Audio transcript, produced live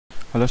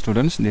Hello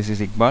students, this is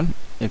IQBAL.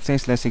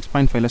 Exercise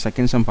 6.5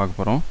 second sum பார்க்க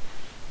போறோம்.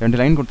 ரெண்டு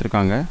லைன்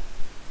கொடுத்திருக்காங்க.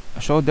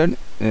 Show that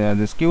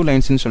the skew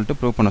lines னு சொல்லிட்டு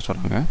ப்ரூவ் பண்ண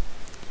சொல்றாங்க.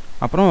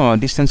 அப்புறம்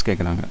distance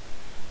கேக்குறாங்க.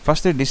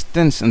 First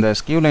distance அந்த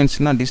skew lines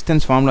னா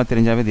distance ஃபார்முலா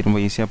தெரிஞ்சாவே இது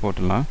ரொம்ப ஈஸியா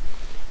போட்டுடலாம்.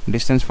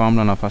 Distance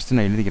ஃபார்முலா நான் ஃபர்ஸ்ட்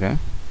நான் எழுதிக்கிறேன்.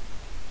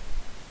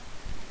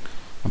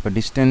 அப்ப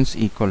distance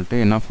equal to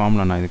என்ன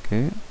ஃபார்முலா நான்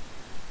இதுக்கு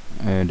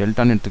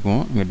டெல்டான்னு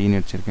எடுத்துக்குவோம். இங்க d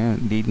ன்னு வச்சிருக்கேன்.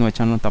 d ன்னு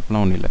வச்சாலும்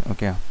தப்புலாம் ஒண்ணும் இல்ல.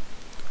 ஓகே.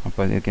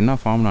 அப்ப இதுக்கு என்ன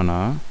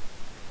ஃபார்முலானா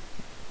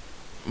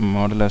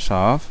modulus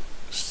of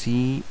c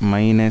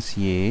minus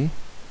a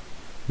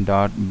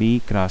dot b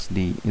cross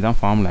d இதான்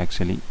formula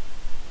actually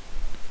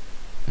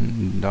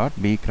dot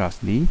b cross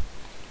d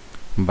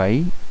by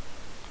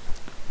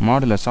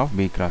modulus of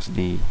b cross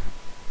d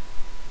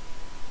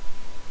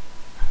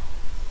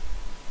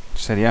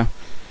சரியா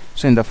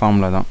சோ இந்த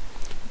ஃபார்முலா தான்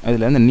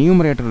அதுல இந்த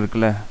நியூமரேட்டர்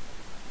இருக்குல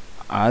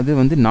அது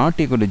வந்து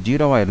not equal to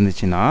 0 ஆ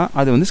இருந்துச்சுனா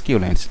அது வந்து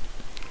skew lines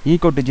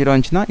equal to 0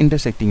 இருந்துச்சுனா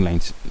intersecting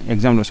lines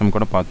எக்ஸாம்பிள் சம்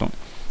கூட பார்த்தோம்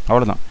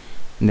அவ்வளவுதான்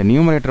இந்த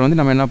நியூமரேட்டர் வந்து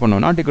நம்ம என்ன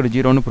பண்ணுவோம் not equal to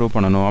 0 னு ப்ரூவ்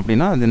பண்ணனும்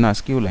அப்படினா அது என்ன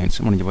skew lines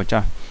முடிஞ்சு போச்சா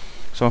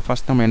சோ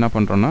ஃபர்ஸ்ட் நம்ம என்ன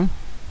பண்றோம்னா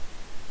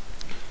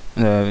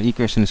இந்த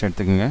ஈக்குவேஷன்ஸ்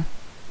எடுத்துக்கங்க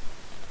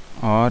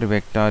r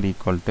vector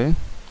equal to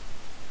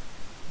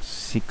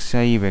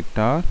 6i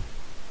vector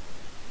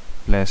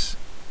plus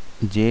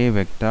j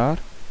vector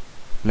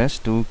plus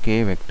 2k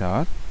vector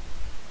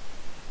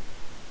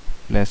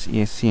plus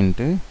s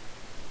into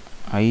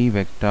I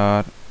vector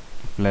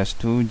plus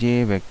 2j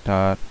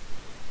vector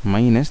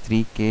minus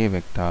 3k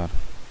vector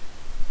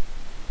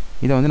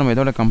இத வந்து நம்ம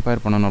எதோட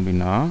கம்பேர் பண்ணனும்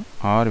அப்படினா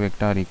r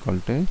vector equal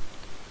to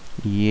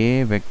a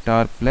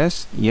vector plus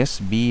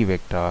sb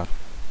vector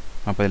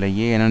அப்ப இதுல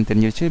a என்னன்னு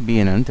தெரிஞ்சிருச்சு b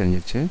என்னன்னு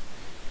தெரிஞ்சிருச்சு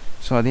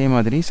சோ அதே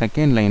மாதிரி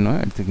செகண்ட் லைனை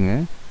எடுத்துக்கங்க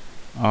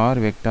r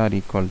vector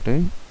equal to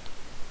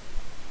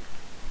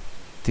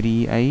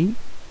 3i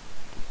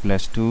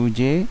plus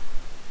 2j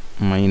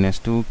minus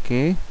 2k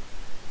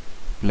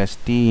plus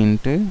t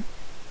into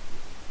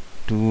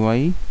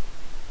 2i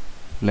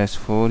plus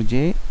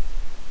 4j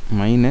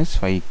minus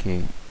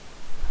 5k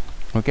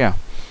okay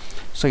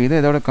so இதை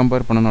எதோட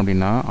கம்பேர் பண்ணனும்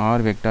அப்படினா r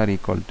vector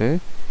equal to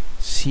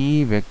c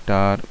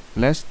vector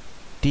plus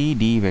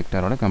td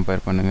vector ஓட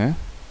compare பண்ணுங்க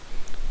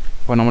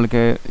இப்போ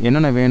நமக்கு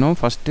என்னென்ன வேணும்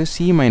ஃபர்ஸ்ட்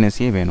c minus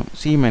a வேணும்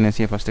c minus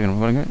a ஃபர்ஸ்ட்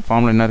பாருங்க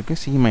ஃபார்முலா என்ன இருக்கு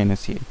c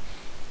minus a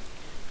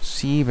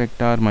c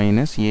vector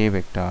minus a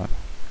vector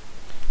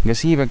இங்க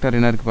c vector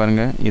என்ன இருக்கு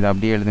பாருங்க இத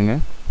அப்படியே எழுதுங்க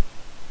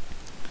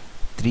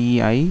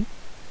 3i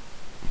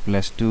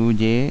plus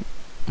 2j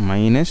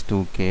minus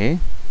 2k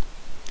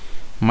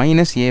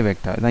minus a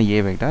vector தான் a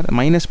vector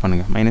minus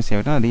பண்ணுங்க minus a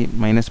vector அது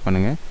minus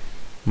பண்ணுங்க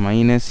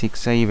minus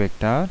 6i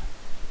vector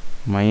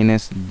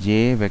minus j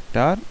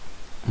vector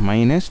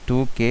minus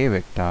 2k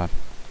vector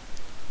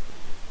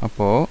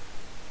அப்போ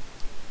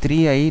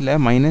 3i ல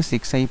minus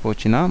 6i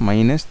போச்சுனா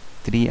minus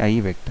 3i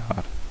vector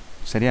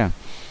சரியா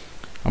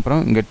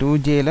அப்புறம் இங்க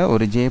 2j ல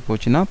ஒரு j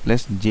போச்சுனா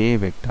plus j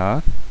vector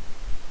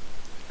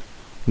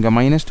இங்க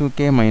minus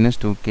 2k minus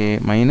 2k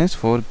minus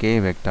 4k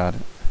vector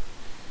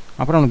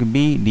அப்புறம் நமக்கு b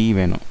d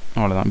வேணும்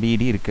அவ்வளவுதான் b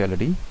d இருக்கு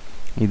ஆல்ரெடி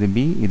இது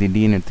b இது d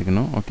ன்னு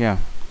எடுத்துக்கணும் ஓகே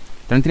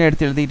தனித்தனியா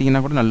எடுத்து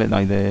எழுதிட்டீங்கன்னா கூட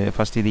நல்லதுதான் இது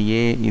ஃபர்ஸ்ட் இது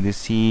a இது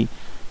c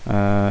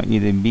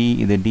இது b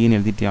இது d ன்னு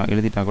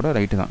எழுதிட்டா கூட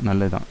ரைட் தான்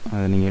நல்லதுதான்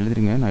அதை நீங்க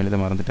எழுதிருங்க நான் எழுத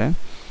மறந்துட்டேன்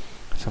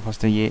சோ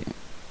ஃபர்ஸ்ட் a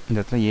இந்த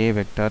இடத்துல a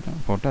வெக்டார்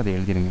போட்டு அதை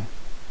எழுதிருங்க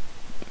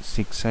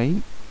 6i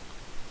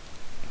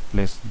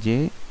plus j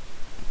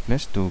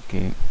plus 2k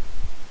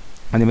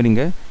அதே மாதிரி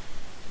இங்க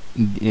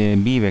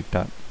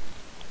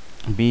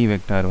b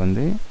வெக்டார்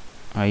வந்து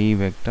I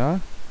vector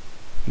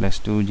plus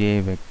 2j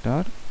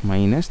vector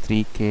minus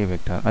 3k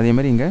vector அதே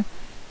மாதிரி இங்க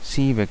c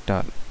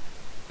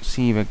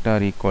vector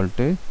equal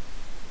to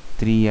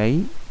 3i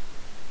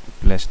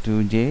plus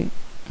 2j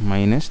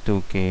minus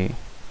 2k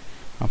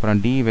அப்புறம்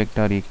d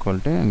vector equal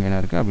to அங்க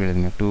என்ன இருக்கு அப்படி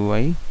எழுதுங்க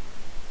 2i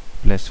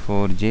plus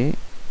 4j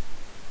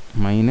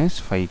minus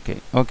 5k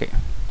okay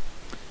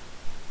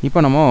இப்போ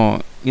நம்ம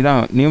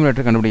இதான்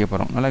நியூமரேட்டர் கண்டுபிடிக்க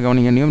போறோம் நல்லா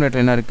கவனிங்க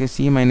நியூமரேட்டர் என்ன இருக்கு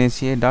c minus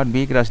a dot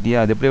b cross d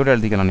அது எப்படி கூட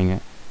எழுதிக்கலாம் நீங்க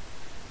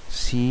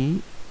c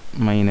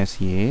minus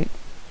a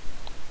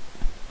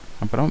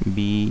அப்புறம்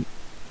b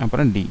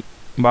அப்புறம் d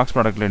பாக்ஸ்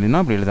ப்ராடக்ட்ல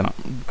எழுதினா அப்படி எழுதலாம்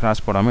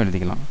கிராஸ் போடாம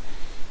எழுதிக்கலாம்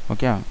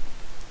ஓகே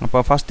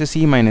அப்ப ஃபர்ஸ்ட்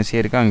c minus a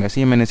இருக்கு அங்க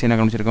c minus a என்ன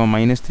கண்டுபிடிச்சிருக்கோம்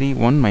 -3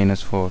 1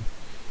 -4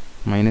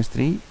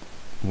 -3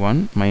 1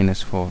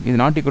 -4 இது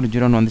not equal to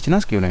 0 ன்னு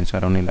வந்துச்சுனா skew lines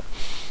வர ஒண்ணு இல்ல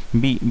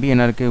b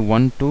என்ன இருக்கு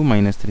 1 2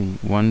 -3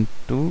 1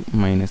 2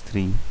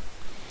 -3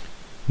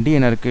 d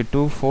என்ன இருக்கு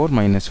 2 4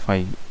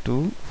 -5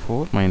 2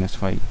 4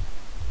 -5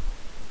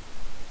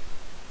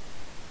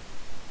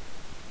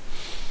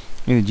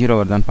 இது 0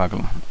 வருதான்னு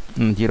பார்க்கலாம்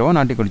 0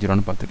 not equal to 0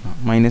 ன்னு பார்த்துக்கலாம்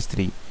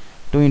 -3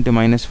 2 into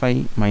 -5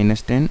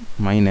 -10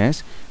 minus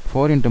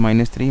 4 into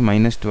 -3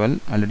 -12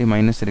 already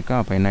minus இருக்கா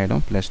அப்ப என்ன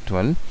ஆயிடும்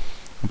 +12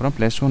 அப்புறம்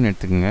 +1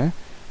 எடுத்துக்கங்க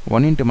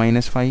 1 into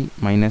 -5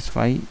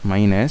 -5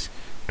 minus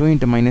 2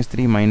 into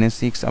 -3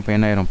 -6 அப்ப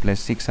என்ன ஆயிடும்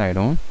 +6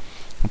 ஆயிடும்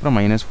அப்புறம்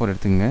 -4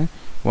 எடுத்துக்கங்க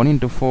 1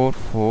 into 4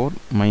 4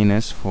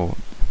 -4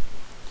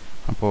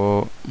 அப்போ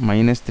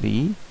 -3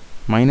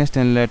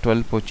 -10 ல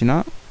 12 போச்சுனா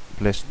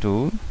 +2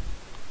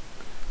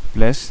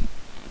 plus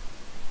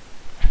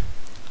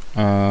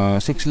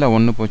 6ல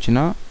 1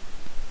 போச்சுன்னா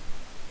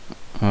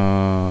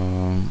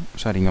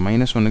சாரி இங்கே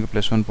 -1க்கு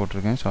 +1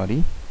 போட்டிருக்கேன் சாரி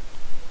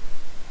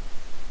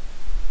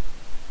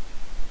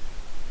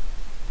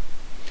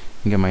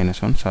இங்கே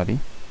 -1 சாரி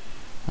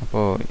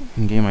அப்போது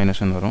இங்கேயும்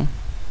 -1 வரும்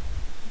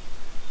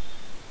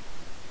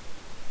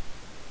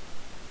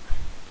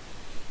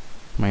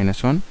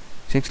 -1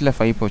 6ல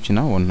 5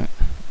 போச்சுன்னா 1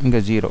 இங்கே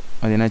 0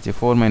 அது என்னாச்சு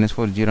 4 -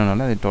 4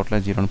 0னால அது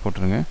டோட்டலாக 0ன்னு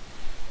போட்டுருங்க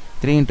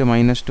 3 ×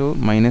 -2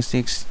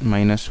 -6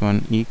 -1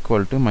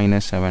 equal to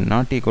 -7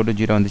 not equal to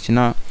 0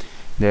 வந்துச்சுன்னா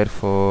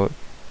therefore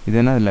இது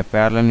என்ன இல்லை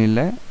பேரலல்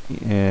இல்லை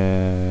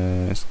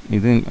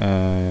இது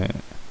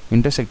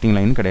intersecting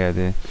line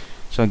கிடையாது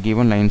so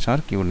given lines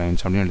are q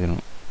lines அப்படின்னு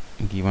எழுதணும்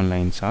given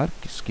lines are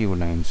q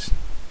lines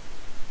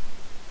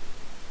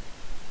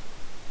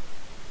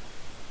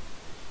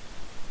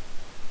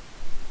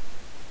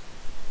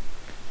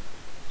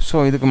so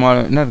இதுக்கு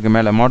என்ன இருக்குது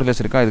மேலே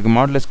மாடுலஸ் இருக்கா இதுக்கு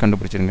மாடுலஸ்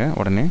கண்டுபிடிச்சிருங்க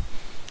உடனே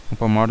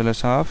அப்போ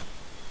modulus of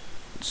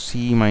c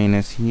 -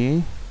 a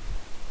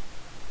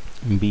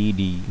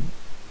bd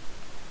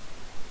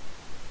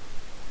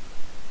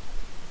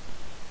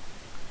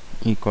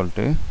equal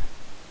to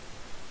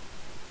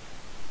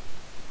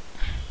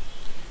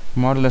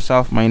modulus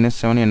of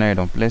 -7 என்ன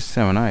ஆகிடும்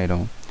 +7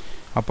 ஆகிடும்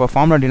அப்போ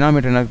ஃபார்முலா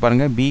டினாமினேட்டர் என்ன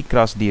பாருங்கள் b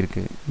 × d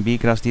இருக்குது b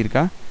 × d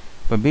இருக்கா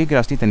இப்போ b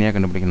 × d தனியாக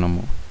கண்டுபிடிக்கணும்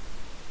நம்ம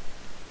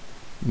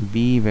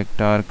b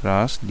வெக்டார்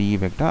 × d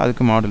வெக்டார்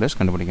அதுக்கு மாடுலஸ்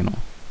கண்டுபிடிக்கணும்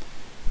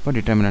இப்போ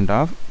டிட்டர்மினன்ட்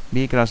ஆஃப்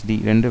b × d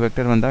ரெண்டு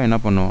வெக்டர் வந்தால் என்ன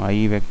பண்ணும் i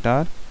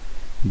vector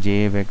j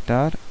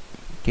vector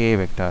k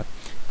vector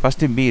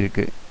first b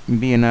இருக்குது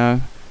b என்ன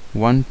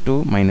 1 2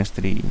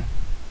 -3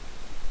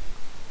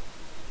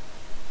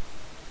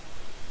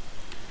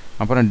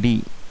 அப்புறம் d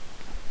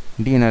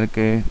என்ன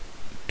இருக்குது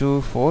 2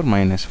 4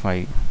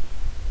 -5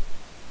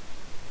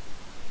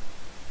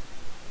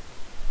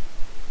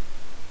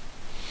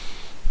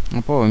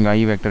 அப்போது இங்கே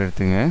i வெக்டர்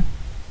எடுத்துங்க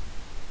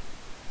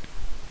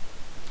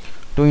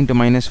 2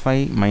 ×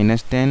 -5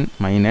 -10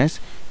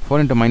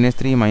 -4 ×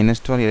 -3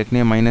 -12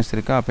 ஏற்கனவே மைனஸ்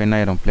இருக்கா அப்போ என்ன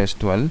ஆயிரும்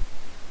 +12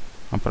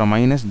 அப்புறம்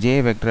j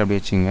வெக்டர் அப்படி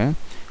வச்சுங்க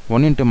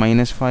 1 ×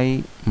 -5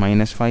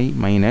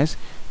 -5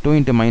 2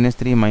 ×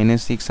 -3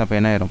 -6 அப்போ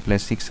என்ன ஆயிரும்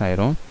 +6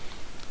 ஆயிரும்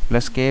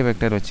ப்ளஸ் k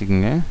வெக்டர்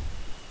வச்சுக்கோங்க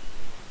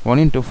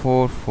 1 ×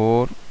 4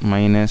 4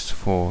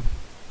 -4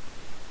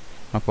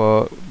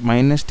 அப்போது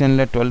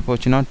 -10ல் 12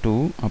 போச்சுன்னா 2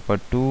 அப்போ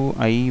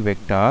 2i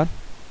வெக்டார்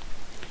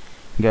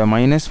இங்கே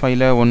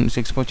 -5ல்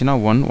 6 போச்சுன்னா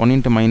 1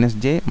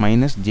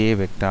 × -j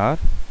வெக்டார்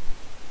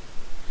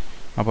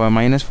அப்போ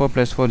 -4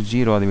 + 4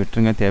 0 அது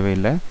விட்டுருங்க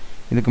தேவையில்லை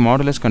இதுக்கு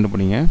மாடுலஸ்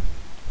கண்டுபிடிங்க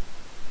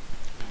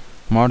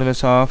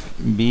மாடுலஸ் ஆஃப்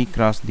b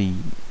 × d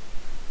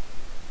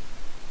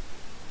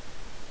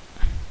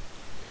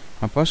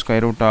அப்போ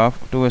ஸ்கொயர் ரூட் ஆஃப்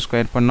 2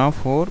 ஸ்கொயர் பண்ணால்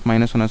 4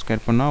 -1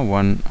 ஸ்கொயர் பண்ணால்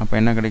 1 அப்போ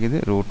என்ன கிடைக்குது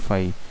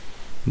 √5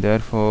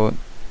 therefore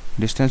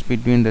distance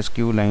between the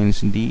skew lines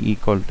d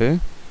equal to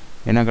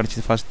என்ன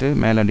கிடச்சிது ஃபஸ்ட்டு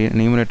மேலே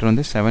நியூமரேட்டர்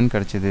வந்து 7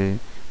 கிடச்சிது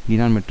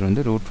டினாமினேட்டர்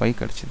வந்து √5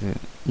 கிடச்சிது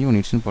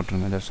யூனிட்ஸ்னு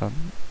போட்டுருங்க தட்ஸ் ஆல்